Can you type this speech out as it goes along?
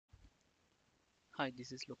Hi,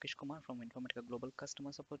 this is Lokesh Kumar from Informatica Global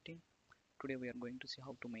Customer Support Team. Today we are going to see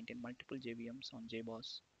how to maintain multiple JVMs on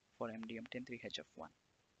Jboss for MDM 103HF1.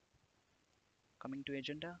 Coming to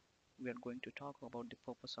agenda, we are going to talk about the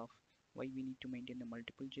purpose of why we need to maintain the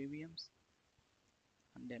multiple JVMs,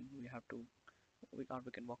 and then we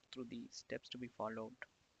can walk through the steps to be followed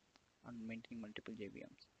on maintaining multiple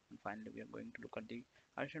JVMs. And finally, we are going to look at the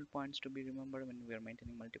additional points to be remembered when we are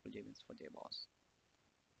maintaining multiple JVMs for Jboss.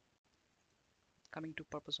 Coming to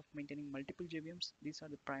purpose of maintaining multiple JVMs, these are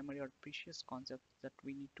the primary or precious concepts that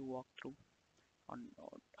we need to walk through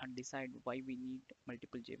and decide why we need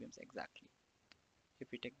multiple JVMs exactly. If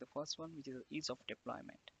we take the first one, which is ease of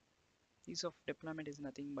deployment. Ease of deployment is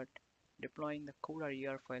nothing but deploying the code or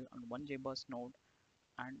ER file on one Jboss node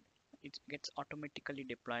and it gets automatically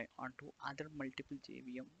deployed onto other multiple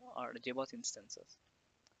JVM or Jboss instances.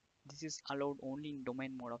 This is allowed only in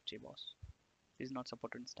domain mode of Jboss. This is not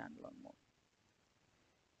supported in standalone mode.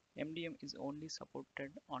 MDM is only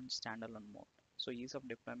supported on standalone mode, so ease of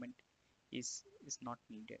deployment is not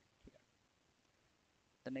needed here.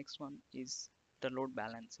 The next one is the load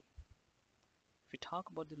balancing. If we talk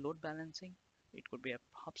about the load balancing, it could be a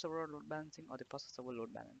hub server load balancing or the process server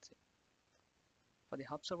load balancing. For the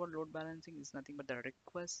hub server load balancing is nothing but the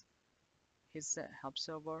request his hub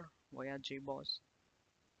server via Jboss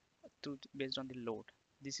based on the load.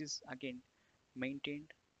 This is again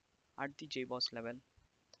maintained at the Jboss level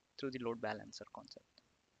through the load balancer concept.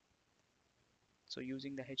 So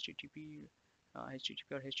using the HTTP or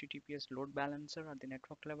HTTPS load balancer at the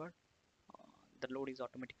network level, the load is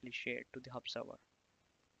automatically shared to the hub server.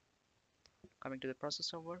 Coming to the process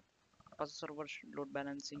server load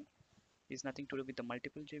balancing is nothing to do with the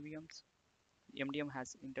multiple JVMs. MDM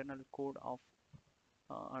has internal code of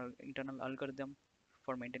or internal algorithm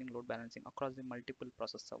for maintaining load balancing across the multiple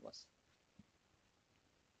process servers.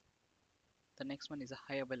 The next one is a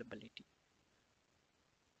high availability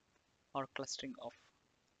or clustering of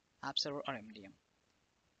app server or MDM.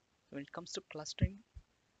 So when it comes to clustering,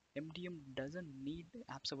 MDM doesn't need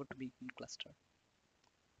app server to be in cluster.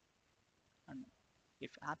 And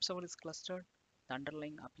if app server is clustered, the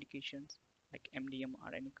underlying applications like MDM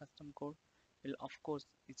or any custom code will, of course,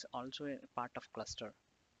 it's also a part of cluster.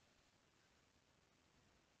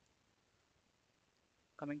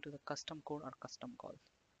 Coming to the custom code or custom calls.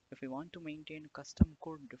 If we want to maintain custom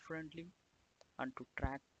code differently and to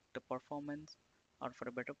track the performance or for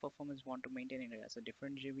a better performance want to maintain it as a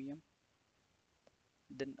different JVM,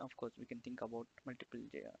 then of course we can think about multiple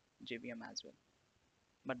JVM as well.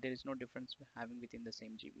 But there is no difference having within the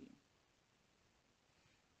same JVM.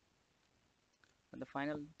 And the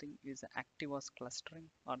final thing is active as clustering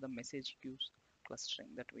or the message queues clustering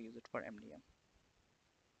that we use it for MDM.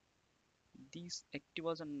 These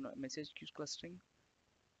active and message queues clustering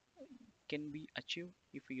can be achieved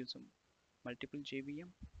if we use multiple JVM,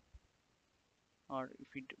 or if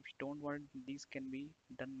we don't want, these can be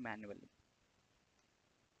done manually.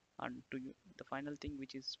 And the final thing,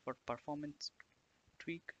 which is for performance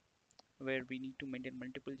tweak, where we need to maintain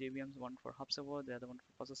multiple JVMs, one for hub server, the other one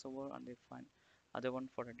for process server, and the other one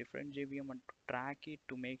for a different JVM, and to track it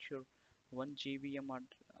to make sure one JVM or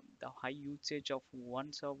the high usage of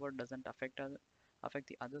one server doesn't affect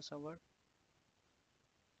the other server.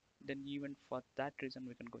 Then even for that reason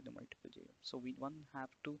we can go to multiple JVM. So we have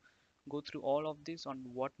to go through all of this on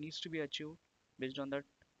what needs to be achieved. Based on that,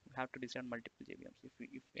 we have to design multiple JVMs.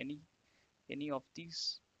 If any of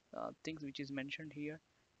these things which is mentioned here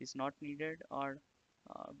is not needed, or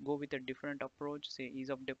go with a different approach, say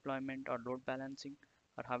ease of deployment or load balancing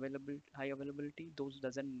or high availability, those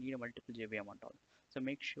doesn't need a multiple JVM at all. So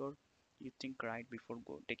make sure you think right before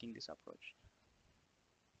taking this approach.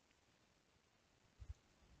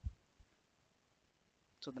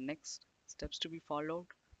 So the next steps to be followed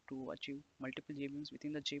to achieve multiple JVMs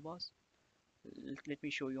within the Jboss. Let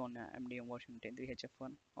me show you on MDM version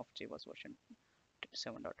 10.3HF1 of Jboss version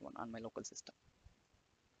 7.1 on my local system.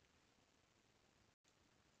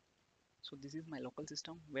 So this is my local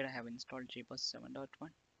system where I have installed Jboss 7.1,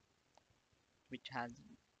 which has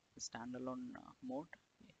a standalone mode,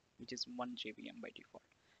 which is 1 JVM by default.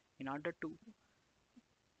 In order to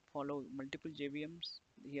follow multiple JVMs,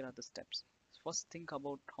 here are the steps. First, think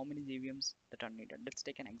about how many JVMs that are needed. Let's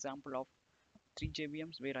take an example of 3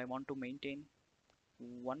 JVMs where I want to maintain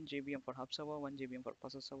 1 JVM for hub server, 1 JVM for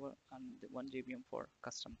process server, and 1 JVM for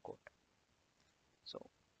custom code. So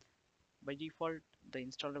by default, the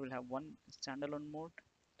installer will have one standalone mode.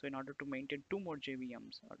 So in order to maintain 2 more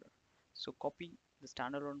JVMs, so copy the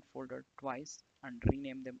standalone folder twice and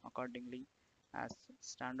rename them accordingly as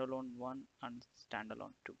standalone 1 and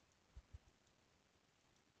standalone 2.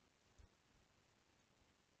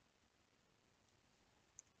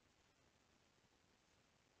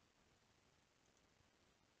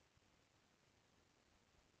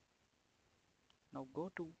 Now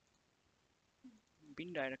go to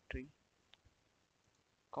bin directory,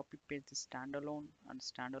 copy paste the standalone and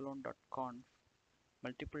standalone.conf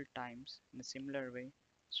multiple times in a similar way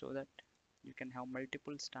so that you can have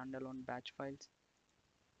multiple standalone batch files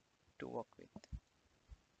to work with.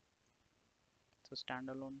 So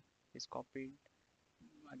standalone is copied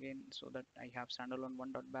again so that I have standalone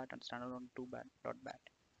 1.bat and standalone 2.bat.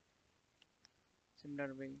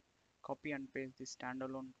 Similar way, copy and paste the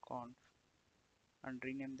standalone conf and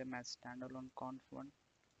rename them as standalone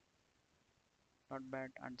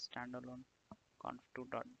conf1.bat and standalone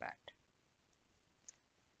conf2.bat.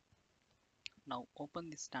 Now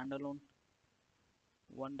open the standalone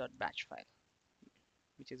 1.batch file,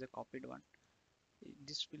 which is a copied one.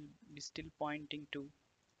 This will be still pointing to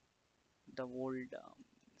the old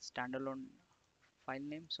standalone file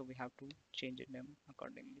name, so we have to change it name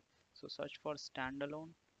accordingly. So search for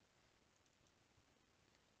standalone.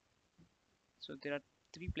 So there are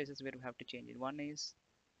three places where we have to change it. One is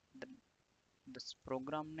the this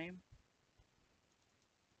program name,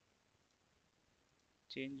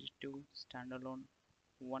 change it to standalone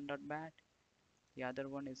 1.bat. The other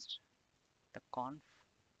one is the conf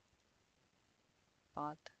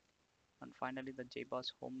path, and finally the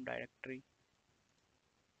Jboss home directory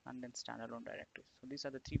and then standalone directory. So these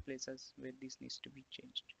are the three places where this needs to be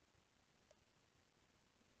changed.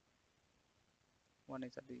 One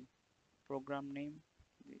is at the program name,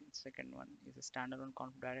 the second one is a standalone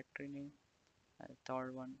conf directory name, and the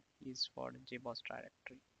third one is for the Jboss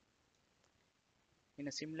directory. In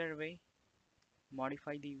a similar way,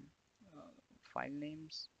 modify the uh, file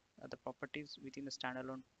names, the properties within the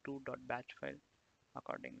standalone 2.batch file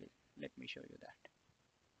accordingly. Let me show you that.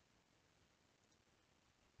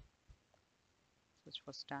 Search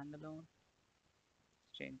for standalone,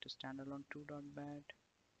 change to standalone 2.bat,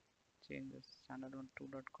 change the standalone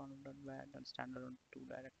 2.conf.bat and standalone 2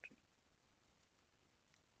 directory.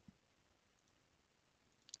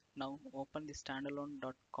 Now open the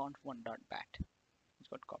standalone.conf1.bat, which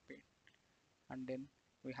got copied, and then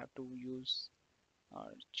we have to use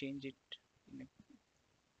change it in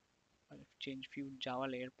change few Java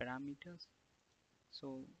layer parameters.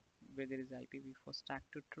 So where there is IPv4 stack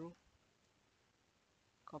to true,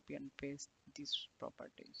 copy and paste these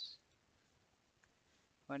properties.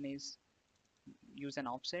 One is use an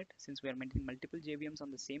offset. Since we are maintaining multiple JVMs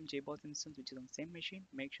on the same Jboss instance which is on the same machine,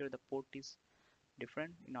 make sure the port is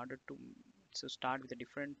different. In order to start with a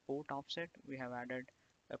different port offset, we have added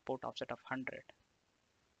a port offset of 100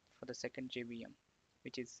 for the second JVM,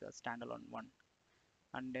 which is a standalone one,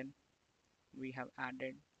 and then we have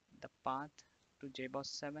added the path to Jboss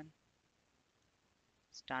 7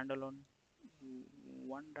 standalone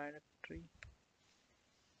 1 directory,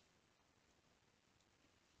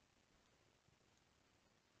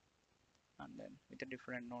 and then with a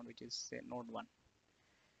different node, which is say node 1.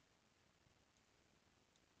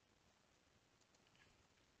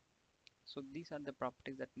 So these are the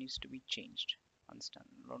properties that needs to be changed on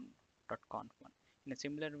standalone.conf1. In a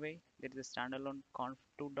similar way, there is a standalone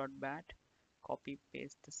conf2.bat. Copy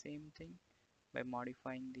paste the same thing by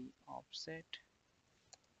modifying the offset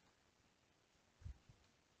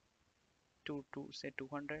to say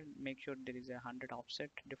 200. Make sure there is a 100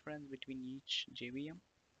 offset difference between each JVM.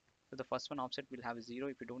 So the first one offset will have 0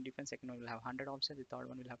 if you don't define, second one will have 100 offset, the third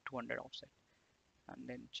one will have 200 offset. And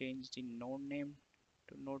then change the node name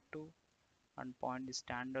to node 2 and point the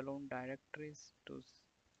standalone directories to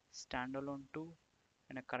standalone 2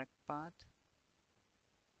 and a correct path.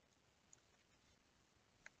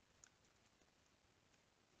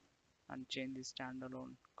 And change the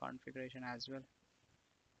standalone configuration as well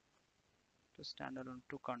to standalone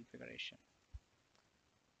 2 configuration.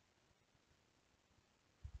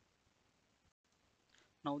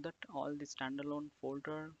 Now that all the standalone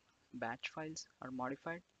folder batch files are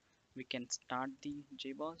modified, we can start the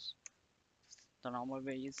Jboss. The normal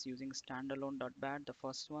way is using standalone.bat, the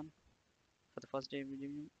first one for the first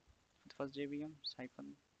JVM,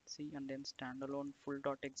 -c and then standalone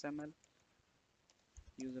full.xml.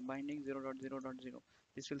 Use a binding 0.0.0.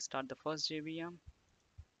 This will start the first JVM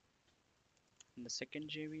and the second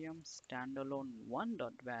JVM standalone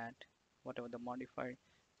 1.bat, whatever the modified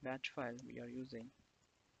batch file we are using,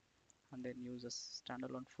 and then use a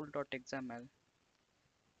standalone full.xml,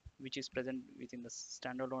 which is present within the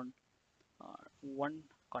standalone 1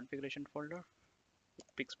 configuration folder. It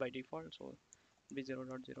picks by default, so be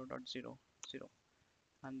 0.0.00,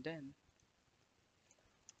 and then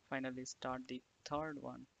finally start the third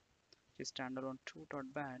one, which is standalone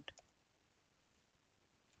 2.bat.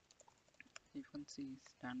 You can see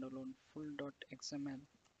standalone full.xml,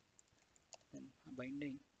 then a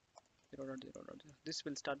binding 0.0.0. This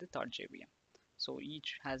will start the third JVM. So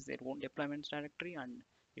each has their own deployments directory, and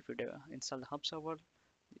if you install the hub server,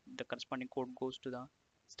 the corresponding code goes to the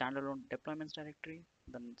standalone deployments directory,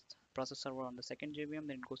 then process server on the second JVM,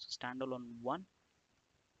 then it goes to standalone 1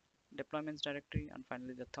 deployments directory, and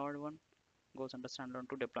finally the third one goes under standalone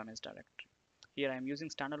 2 deployments directory. Here I am using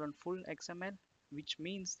standalone full XML, which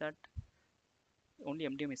means that only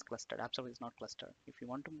MDM is clustered, app server is not clustered. If you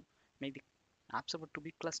want to make the app server to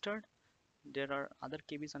be clustered, there are other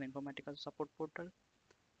KBs on Informatica support portal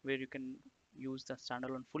where you can use the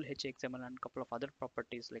standalone full HXML and couple of other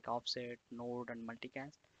properties like offset, node, and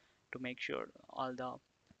multicast to make sure all the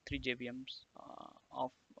three JVMs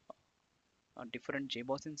of different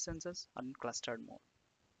Jboss instances are in clustered mode.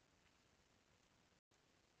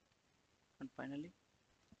 And finally,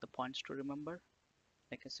 the points to remember.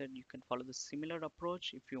 Like I said, you can follow the similar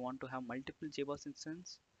approach. If you want to have multiple Jboss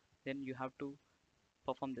instances, then you have to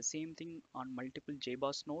perform the same thing on multiple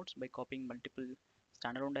Jboss nodes by copying multiple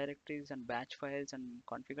standalone directories and batch files and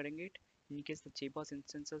configuring it. In case the Jboss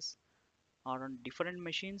instances are on different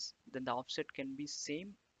machines, then the offset can be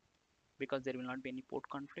same because there will not be any port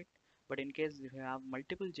conflict. But in case you have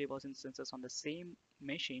multiple Jboss instances on the same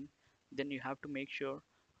machine, then you have to make sure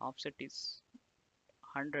offset is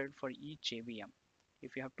 100 for each JVM.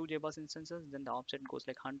 If you have two Jboss instances, then the offset goes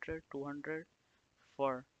like 100, 200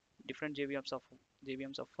 for different JVMs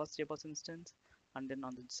of first Jboss instance, and then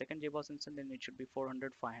on the second Jboss instance, then it should be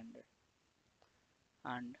 400, 500.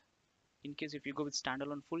 And in case if you go with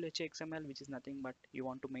standalone full HXML, which is nothing but you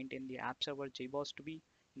want to maintain the app server Jboss to be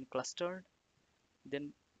in clustered,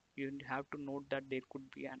 then you have to note that there could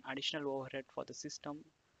be an additional overhead for the system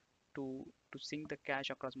to sync the cache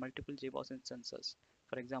across multiple Jboss instances.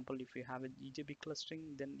 For example, if you have an EJB clustering,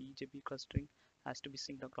 then EJB clustering has to be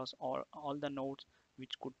synced across all the nodes,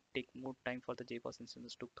 which could take more time for the Jboss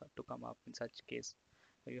instances to come up. In such case,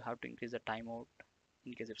 you have to increase the timeout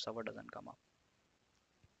in case if server doesn't come up.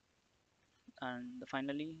 And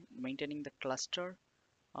finally, maintaining the cluster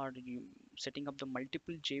or you setting up the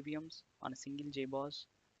multiple JVMs on a single JBoss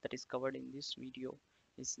that is covered in this video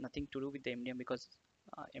is nothing to do with the MDM because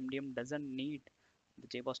MDM doesn't need the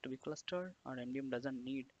JBoss to be clustered, or MDM doesn't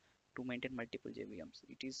need to maintain multiple JVMs.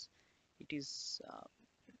 It is uh,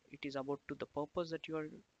 it is about to the purpose that you are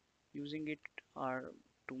using it, or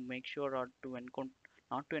to make sure or to encounter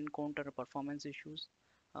not to encounter performance issues.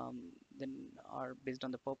 Then are based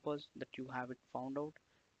on the purpose that you have it found out.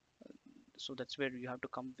 So that's where you have to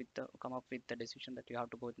come up with the decision that you have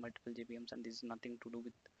to go with multiple JVMs, and this is nothing to do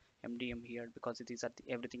with MDM here because it is at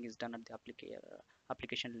everything is done at the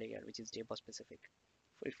application layer, which is JBoss specific.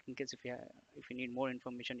 If in case if you need more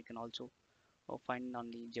information, you can also find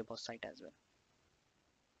on the Jboss site as well.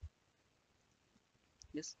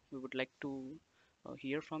 Yes, we would like to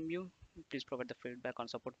hear from you. Please provide the feedback on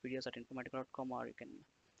supportvideos@informatica.com, or you can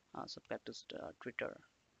subscribe to Twitter.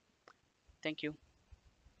 Thank you.